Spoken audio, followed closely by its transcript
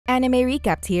Anime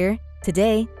Recapped here.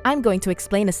 Today, I'm going to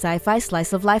explain a sci-fi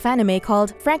slice-of-life anime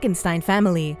called Frankenstein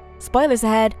Family. Spoilers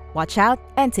ahead, watch out,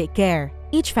 and take care.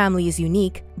 Each family is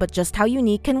unique, but just how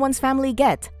unique can one's family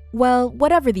get? Well,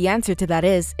 whatever the answer to that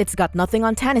is, it's got nothing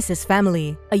on Tanis'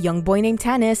 family. A young boy named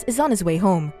Tanis is on his way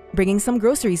home, bringing some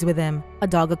groceries with him. A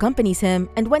dog accompanies him,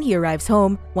 and when he arrives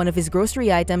home, one of his grocery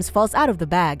items falls out of the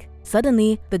bag.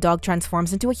 Suddenly, the dog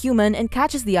transforms into a human and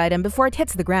catches the item before it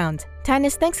hits the ground.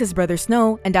 Tanis thanks his brother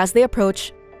Snow, and as they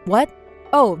approach… What?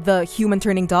 Oh, the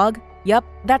human-turning dog? Yup,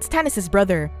 that's Tanis'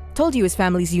 brother. Told you his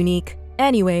family's unique.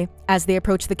 Anyway, as they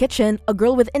approach the kitchen, a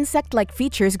girl with insect-like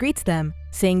features greets them,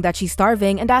 saying that she's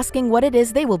starving and asking what it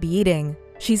is they will be eating.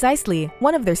 She's Aisley,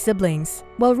 one of their siblings.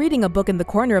 While reading a book in the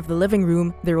corner of the living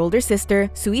room, their older sister,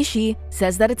 Suishi,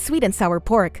 says that it's sweet and sour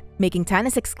pork, making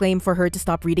Tanis exclaim for her to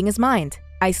stop reading his mind.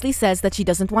 Aisley says that she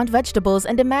doesn't want vegetables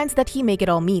and demands that he make it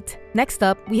all meat. Next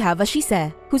up, we have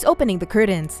Ashise, who's opening the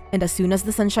curtains, and as soon as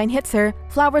the sunshine hits her,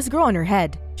 flowers grow on her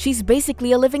head. She's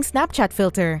basically a living Snapchat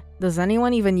filter. Does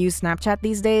anyone even use Snapchat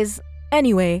these days?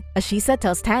 Anyway, Ashise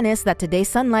tells Tanis that today's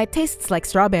sunlight tastes like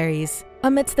strawberries.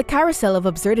 Amidst the carousel of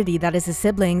absurdity that is his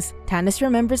siblings, Tanis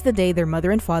remembers the day their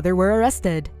mother and father were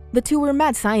arrested. The two were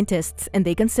mad scientists, and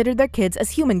they considered their kids as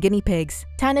human guinea pigs.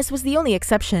 Tanis was the only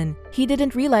exception. He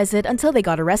didn't realize it until they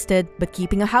got arrested, but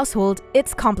keeping a household,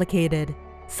 it's complicated.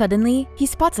 Suddenly, he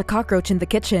spots a cockroach in the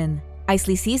kitchen.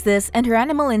 Aisley sees this, and her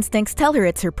animal instincts tell her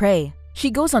it's her prey.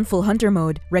 She goes on full hunter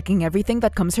mode, wrecking everything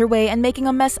that comes her way and making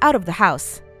a mess out of the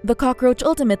house. The cockroach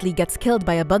ultimately gets killed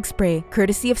by a bug spray,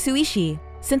 courtesy of Suishi.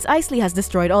 Since Aisley has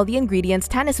destroyed all the ingredients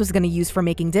Tanis was gonna use for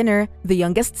making dinner, the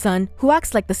youngest son, who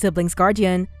acts like the siblings'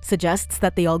 guardian, suggests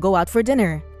that they all go out for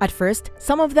dinner. At first,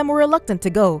 some of them were reluctant to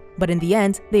go, but in the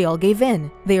end, they all gave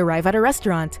in. They arrive at a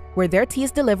restaurant, where their tea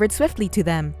is delivered swiftly to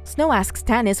them. Snow asks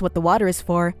Tanis what the water is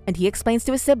for, and he explains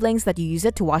to his siblings that you use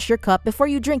it to wash your cup before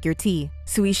you drink your tea.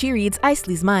 Suishi reads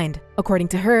Aisley's mind. According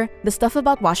to her, the stuff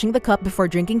about washing the cup before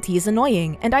drinking tea is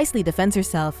annoying, and Aisley defends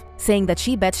herself, saying that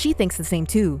she bets she thinks the same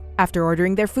too. After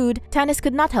ordering their food, Tanis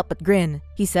could not help but grin.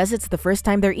 He says it's the first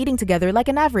time they're eating together like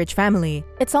an average family.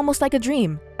 It's almost like a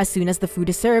dream. As soon as the food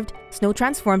is served, Snow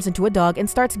transforms into a dog and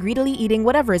starts greedily eating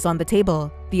whatever is on the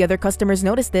table. The other customers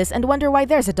notice this and wonder why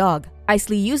there's a dog.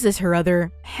 Aisley uses her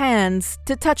other hands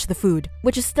to touch the food,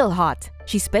 which is still hot.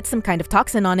 She spits some kind of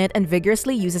toxin on it and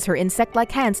vigorously uses her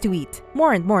insect-like hands to eat.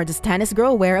 More and more does Tanis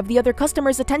grow aware of the other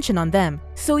customers' attention on them,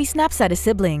 so he snaps at his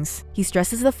siblings. He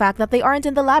stresses the fact that they aren't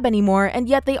in the lab anymore and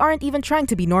yet they aren't even trying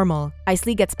to be normal.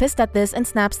 Aisley gets pissed at this and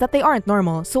snaps that they aren't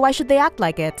normal, so why should they act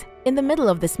like it? In the middle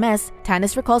of this mess,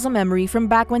 Tanis recalls a memory from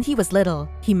back when he was little.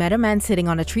 He met a man sitting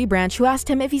on a tree branch who asked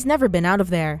him if he's never been out of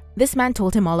there. This man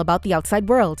told him all about the outside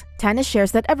world. Tanis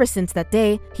shares that ever since that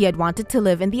day, he had wanted to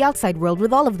live in the outside world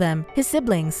with all of them, his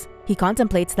siblings. He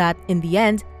contemplates that, in the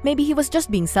end, maybe he was just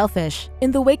being selfish.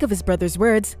 In the wake of his brother's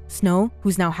words, Snow,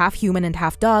 who's now half human and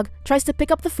half dog, tries to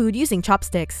pick up the food using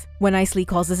chopsticks. When Aisley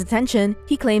calls his attention,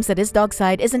 he claims that his dog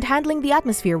side isn't handling the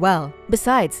atmosphere well.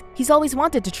 Besides, he's always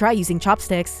wanted to try using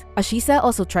chopsticks. Ashise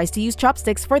also tries to use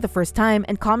chopsticks for the first time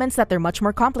and comments that they're much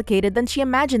more complicated than she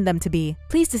imagined them to be.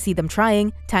 Pleased to see them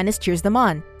trying, Tanis cheers them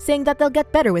on, saying that they'll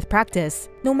get better with practice.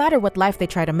 No matter what life they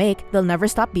try to make, they'll never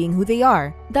stop being who they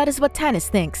are. That is what Tanis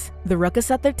thinks. The ruckus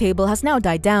at their table has now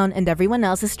died down and everyone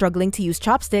else is struggling to use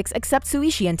chopsticks except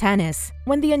Suishi and Tanis.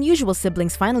 When the unusual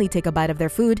siblings finally take a bite of their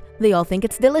food, they all think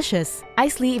it's delicious.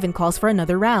 Aisley even calls for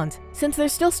another round. Since they're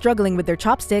still struggling with their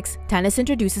chopsticks, Tanis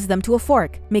introduces them to a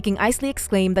fork, making Aisley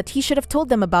exclaim that he should have told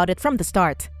them about it from the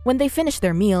start. When they finish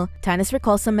their meal, Tanis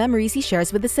recalls some memories he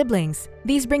shares with the siblings.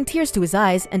 These bring tears to his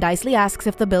eyes, and Aisley asks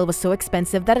if the bill was so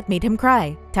expensive that it made him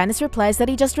cry. Tanis replies that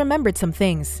he just remembered some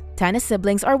things. Tanis'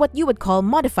 siblings are what you would call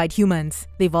modified humans.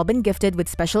 They've all been gifted with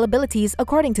special abilities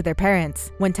according to their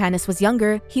parents. When Tanis was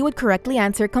younger, he would correctly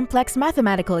answer complex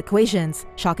mathematical equations,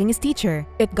 shocking his teacher.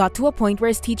 It got to a point where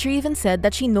his teacher even said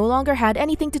that she no longer had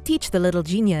anything to teach the little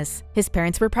genius. His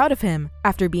parents were proud of him.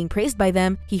 After being praised by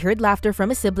them, he heard laughter from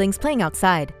his siblings playing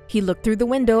outside. He looked through the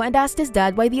window and asked his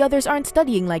dad why the others aren't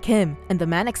studying like him, and the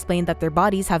man explained that their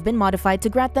bodies have been modified to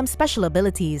grant them special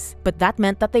abilities. But that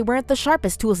meant that they weren't the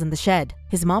sharpest tools in the shed.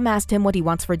 His mom asked him what he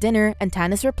wants for dinner, and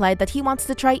Tanis replied that he wants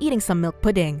to try eating some milk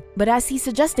pudding. But as he's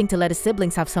suggesting to let his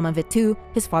siblings have some of it too,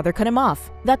 his father cut him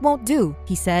off. That won't do,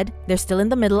 he said. They're still in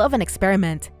the middle of an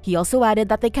experiment. He also added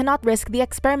that they cannot risk the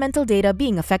experimental data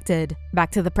being affected.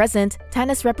 Back to the present,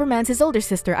 Tanis reprimands his older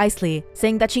sister Aisley,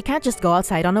 saying that she can't just go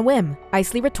outside on a whim.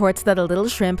 Aisley retorts that a little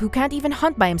shrimp who can't even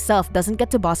hunt by himself doesn't get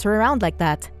to boss her around like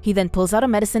that. He then pulls out a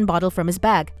medicine bottle from his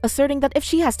bag, asserting that if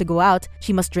she has to go out,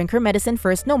 she must drink her medicine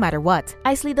first no matter what.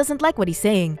 Isley doesn't like what he's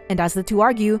saying, and as the two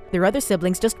argue, their other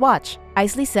siblings just watch.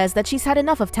 Isley says that she's had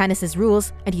enough of Tanis's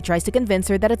rules, and he tries to convince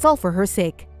her that it's all for her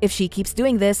sake. If she keeps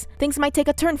doing this, things might take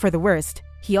a turn for the worst.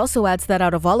 He also adds that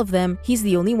out of all of them, he's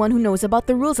the only one who knows about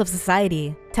the rules of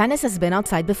society. Tanis has been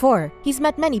outside before, he's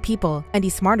met many people, and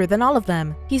he's smarter than all of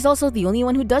them. He's also the only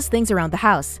one who does things around the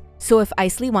house. So if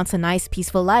Isley wants a nice,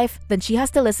 peaceful life, then she has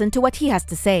to listen to what he has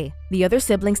to say. The other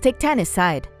siblings take Tanis'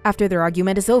 side. After their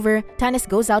argument is over, Tanis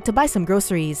goes out to buy some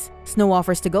groceries. Snow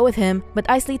offers to go with him, but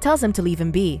Isley tells him to leave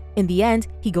him be. In the end,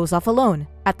 he goes off alone.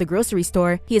 At the grocery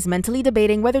store, he is mentally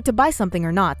debating whether to buy something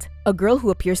or not. A girl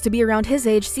who appears to be around his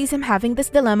age sees him having this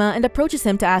dilemma and approaches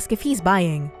him to ask if he's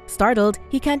buying. Startled,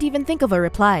 he can't even think of a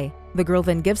reply. The girl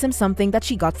then gives him something that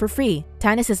she got for free.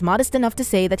 Tanis is modest enough to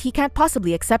say that he can't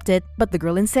possibly accept it, but the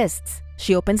girl insists.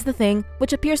 She opens the thing,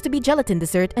 which appears to be gelatin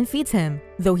dessert, and feeds him.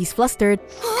 Though he's flustered,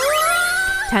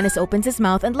 Tanis opens his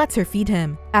mouth and lets her feed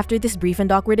him. After this brief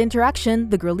and awkward interaction,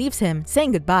 the girl leaves him,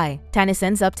 saying goodbye. Tanis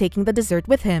ends up taking the dessert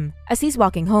with him. As he's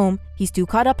walking home, he's too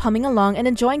caught up humming along and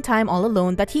enjoying time all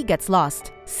alone that he gets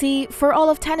lost. See, for all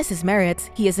of Tanis's merits,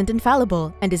 he isn't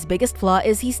infallible, and his biggest flaw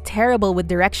is he's terrible with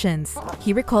directions.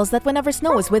 He recalls that whenever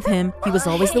Snow was with him, he was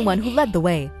always the one who led the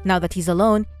way. Now that he's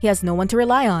alone, he has no one to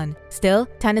rely on. Still,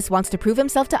 Tanis wants to prove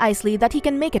himself to Isley that he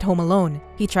can make it home alone.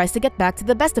 He tries to get back to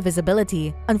the best of his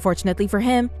ability. Unfortunately for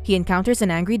him, he encounters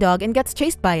an angry dog and gets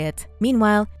chased by it.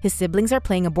 Meanwhile, his siblings are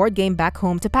playing a board game back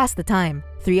home to pass the time.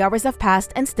 3 hours have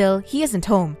passed and still, he isn't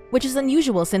home, which is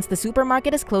unusual since the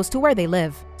supermarket is close to where they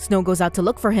live. Snow goes out to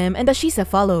look for him and Ashisa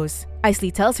follows.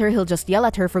 Isley tells her he'll just yell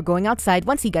at her for going outside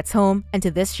once he gets home, and to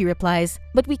this she replies,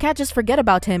 "But we can't just forget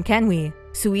about him, can we?"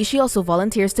 Suishi also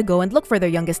volunteers to go and look for their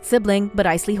youngest sibling, but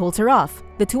Isley holds her off.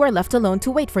 The two are left alone to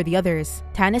wait for the others.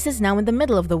 Tanis is now in the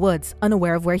middle of the woods,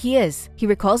 unaware of where he is. He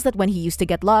recalls that when he used to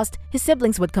get lost, his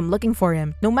siblings would come looking for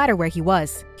him, no matter where he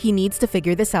was. He needs to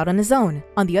figure this out on his own.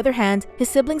 On the other hand, his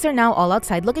siblings are now all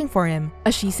outside looking for him.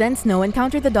 Ashisa and Snow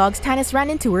encounter the dogs Tanis ran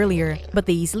into earlier, but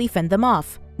they easily fend them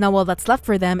off. Now all that's left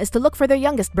for them is to look for their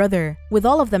youngest brother. With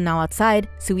all of them now outside,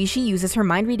 Suishi uses her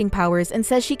mind-reading powers and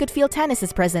says she could feel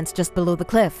Tanis' presence just below the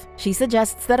cliff. She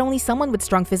suggests that only someone with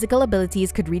strong physical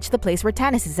abilities could reach the place where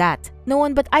Tanis is at. No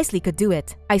one but Isley could do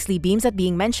it. Isley beams at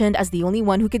being mentioned as the only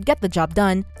one who could get the job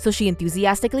done, so she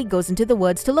enthusiastically goes into the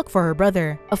woods to look for her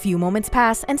brother. A few moments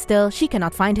pass and still, she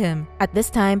cannot find him. At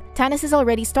this time, Tanis is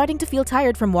already starting to feel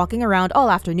tired from walking around all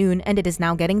afternoon and it is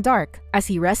now getting dark. As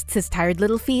he rests his tired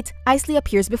little feet, Isley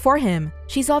appears before him.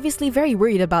 She's obviously very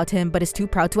worried about him but is too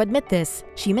proud to admit this.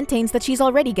 She maintains that she's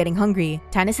already getting hungry.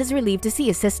 Tanis is relieved to see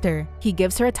his sister. He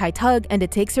gives her a tight hug and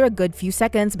it takes her a good few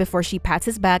seconds before she pats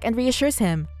his back and reassures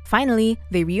him. Finally,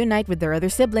 they reunite with their other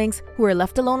siblings, who are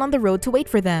left alone on the road to wait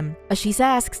for them. Ashisa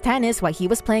asks Tanis why he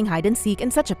was playing hide-and-seek in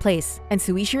such a place, and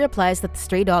Suishi replies that the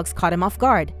stray dogs caught him off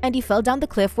guard, and he fell down the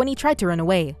cliff when he tried to run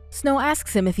away. Snow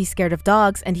asks him if he's scared of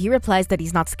dogs, and he replies that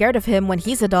he's not scared of him when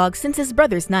he's a dog since his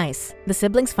brother's nice. The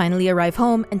siblings finally arrive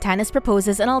home, and Tanis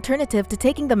proposes an alternative to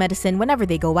taking the medicine whenever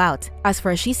they go out. As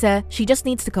for Ashisa, she just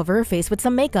needs to cover her face with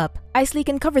some makeup. Isley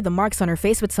can cover the marks on her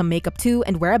face with some makeup too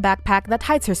and wear a backpack that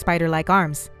hides her spider-like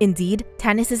arms. Indeed,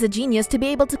 Tanis is a genius to be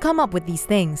able to come up with these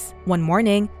things. One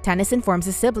morning, Tanis informs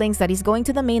his siblings that he's going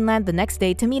to the mainland the next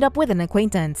day to meet up with an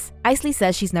acquaintance. Isley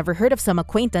says she's never heard of some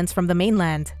acquaintance from the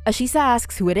mainland. Ashisa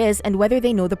asks who it is and whether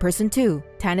they know the person too.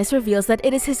 Tanis reveals that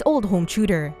it is his old home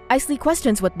tutor. Isley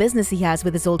questions what business he has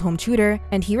with his old home tutor,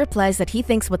 and he replies that he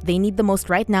thinks what they need the most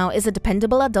right now is a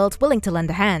dependable adult willing to lend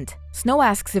a hand. Snow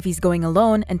asks if he's going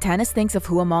alone, and Tanis thinks of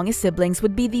who among his siblings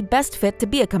would be the best fit to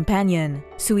be a companion.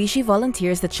 Suishi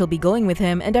volunteers that she'll be going with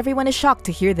him, and everyone is shocked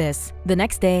to hear this. The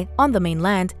next day, on the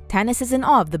mainland, Tanis is in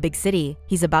awe of the big city.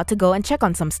 He's about to go and check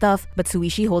on some stuff, but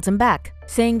Suishi holds him back,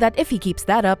 saying that if he keeps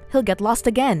that up, he'll get lost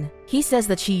again. He says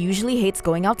that she usually hates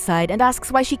going outside and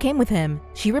asks why she came with him.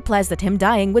 She replies that him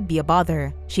dying would be a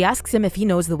bother. She asks him if he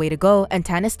knows the way to go, and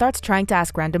Tanis starts trying to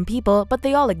ask random people, but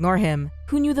they all ignore him.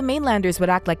 Who knew the mainlanders would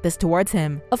act like this towards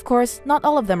him? Of course, not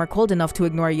all of them are cold enough to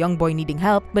ignore a young boy needing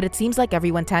help, but it seems like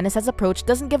everyone Tanis has approached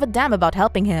doesn't give a damn about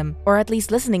helping him, or at least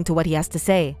listening to what he has to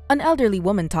say. An elderly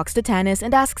woman talks to Tanis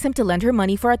and asks him to lend her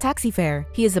money for a taxi fare.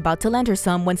 He is about to lend her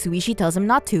some when Suishi tells him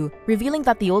not to, revealing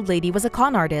that the old lady was a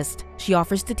con artist. She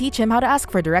offers to teach him how to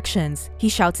ask for directions. He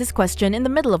shouts his question in the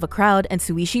middle of a crowd, and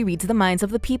Suishi reads the minds of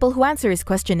the people who answer his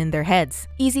question in their heads.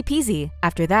 Easy peasy.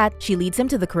 After that, she leads him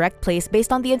to the correct place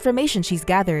based on the information she's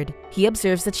gathered. He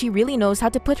observes that she really knows how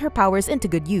to put her powers into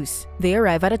good use. They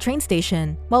arrive at a train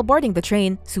station. While boarding the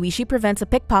train, Suishi prevents a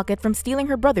pickpocket from stealing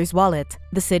her brother's wallet.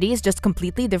 The city is just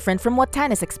completely different from what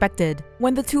Tanis expected.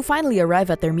 When the two finally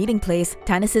arrive at their meeting place,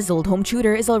 Tanis' old home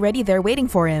tutor is already there waiting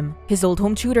for him. His His old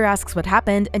home tutor asks what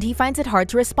happened, and he finds it hard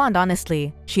to respond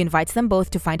honestly. She invites them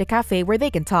both to find a cafe where they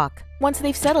can talk. Once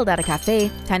they've settled at a cafe,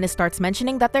 Tanis starts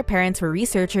mentioning that their parents were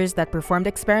researchers that performed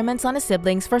experiments on his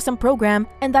siblings for some program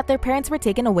and that their parents were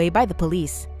taken away by the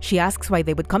police. She asks why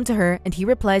they would come to her, and he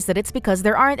replies that it's because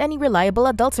there aren't any reliable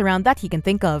adults around that he can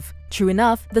think of. True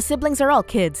enough, the siblings are all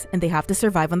kids, and they have to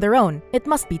survive on their own. It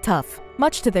must be tough.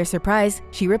 Much to their surprise,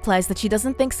 she replies that she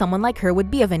doesn't think someone like her would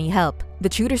be of any help. The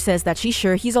tutor says that she's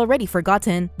sure he's already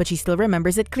forgotten, but she still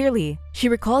remembers it clearly. She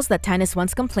recalls that Tanis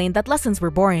once complained that lessons were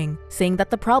boring, saying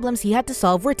that the problems he had to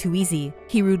solve were too easy.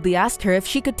 He rudely asked her if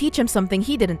she could teach him something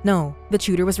he didn't know. The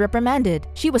tutor was reprimanded.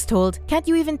 She was told, "Can't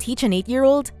you even teach an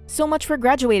 8-year-old? So much for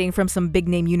graduating from some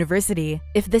big-name university.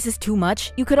 If this is too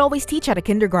much, you could always teach at a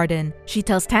kindergarten." She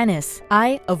tells Tanis,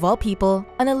 "I, of all people,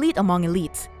 an elite among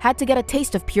elites, had to get a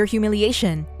taste of pure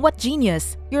humiliation. What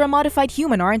genius! You're a modified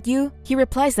human, aren't you?" He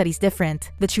replies that he's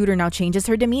different. The tutor now changes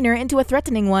her demeanor into a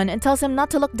threatening one and tells him not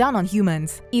to look down on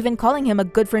humans, even calling him a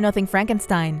good-for-nothing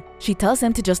Frankenstein. She tells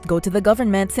him to just go to the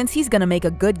government since he's gonna make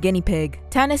a good guinea pig.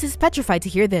 Tanis is petrified to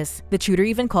hear this. The tutor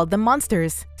even called them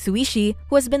monsters. Suishi,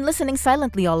 who has been listening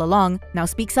silently all along, now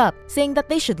speaks up, saying that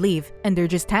they should leave, and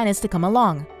urges Tanis to come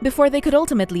along. Before they could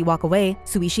ultimately walk away,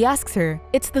 Suishi asks her,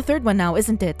 "It's the third one now,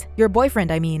 isn't it? Your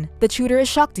boyfriend, I mean." The tutor is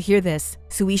shocked to hear this.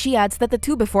 Suishi adds that the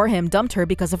two before him dumped her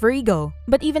because of her ego.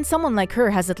 But even someone like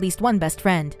her has at least one best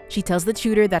friend. She tells the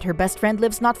tutor that her best friend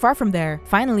lives not far from there.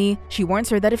 Finally, she warns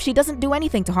her that if she doesn't do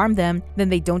anything to harm them, then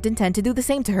they don't intend to do the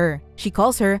same to her. She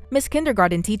calls her Miss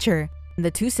Kindergarten Teacher. The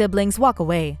two siblings walk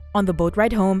away. On the boat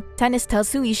ride home, Tanis tells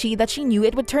Suishi that she knew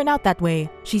it would turn out that way.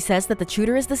 She says that the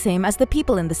tutor is the same as the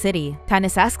people in the city.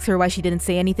 Tanis asks her why she didn't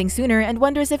say anything sooner and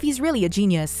wonders if he's really a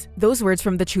genius. Those words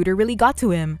from the tutor really got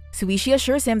to him. Suishi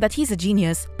assures him that he's a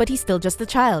genius, but he's still just a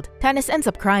child. Tanis ends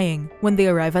up crying. When they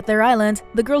arrive at their island,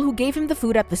 the girl who gave him the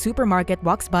food at the supermarket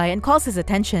walks by and calls his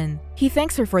attention. He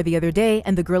thanks her for the other day,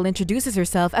 and the girl introduces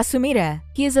herself as Sumire.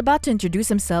 He is about to introduce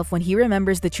himself when he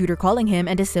remembers the tutor calling him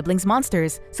and his siblings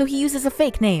monsters, so he uses a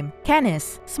fake name,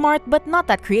 Canis. Smart, but not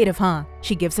that creative, huh?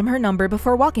 She gives him her number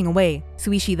before walking away.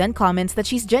 Suishi then comments that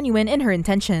she's genuine in her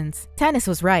intentions. Tanis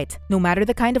was right. No matter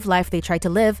the kind of life they try to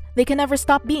live, they can never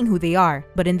stop being who they are.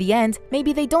 But in the end,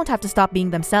 maybe they don't have to stop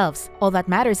being themselves. All that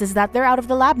matters is that they're out of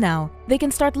the lab now. They can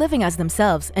start living as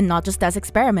themselves and not just as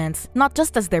experiments, not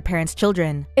just as their parents'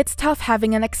 children. It's tough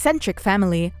having an eccentric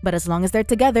family, but as long as they're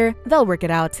together, they'll work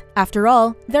it out. After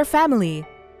all, they're family.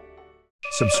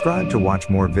 Subscribe to watch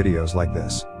more videos like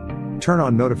this. Turn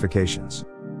on notifications.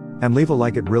 And leave a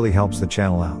like, it really helps the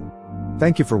channel out.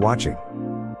 Thank you for watching.